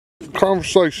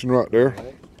conversation right there.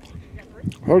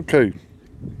 Okay,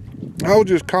 I was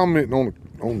just commenting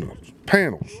on the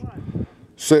panels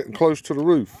sitting close to the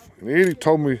roof, and Eddie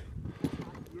told me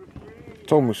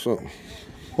something.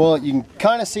 Well, you can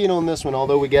kind of see it on this one,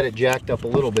 although we got it jacked up a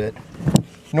little bit.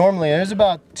 Normally, there's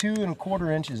about 2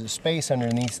 1/4 inches of space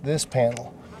underneath this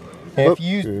panel. And if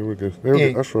you, there we go. There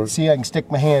we go. That's right. See, I can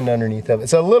stick my hand underneath of it.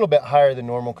 It's a little bit higher than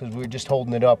normal because we're just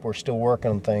holding it up. We're still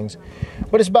working on things,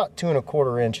 but it's about 2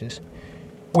 1/4 inches.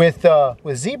 With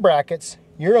Z-brackets,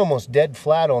 you're almost dead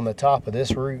flat on the top of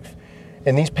this roof.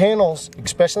 And these panels,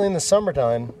 especially in the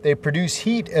summertime, they produce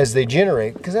heat as they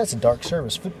generate, because that's a dark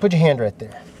surface. Put your hand right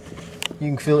there. You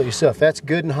can feel it yourself. That's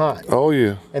good and hot. Oh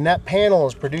yeah. And that panel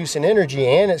is producing energy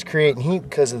and it's creating heat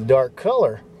because of the dark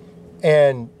color.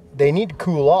 And they need to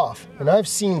cool off. And I've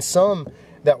seen some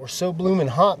that were so blooming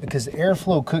hot because the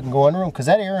airflow couldn't go under them, because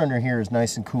that air under here is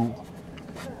nice and cool.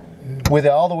 With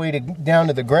it all the way down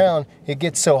to the ground, it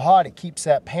gets so hot it keeps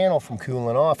that panel from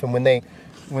cooling off. And when they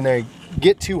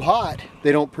get too hot,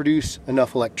 they don't produce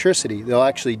enough electricity. They'll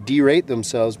actually derate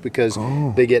themselves because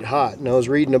they get hot. And I was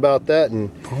reading about that,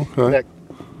 and that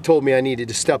told me I needed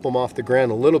to step them off the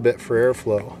ground a little bit for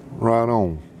airflow. Right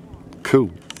on.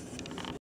 Cool.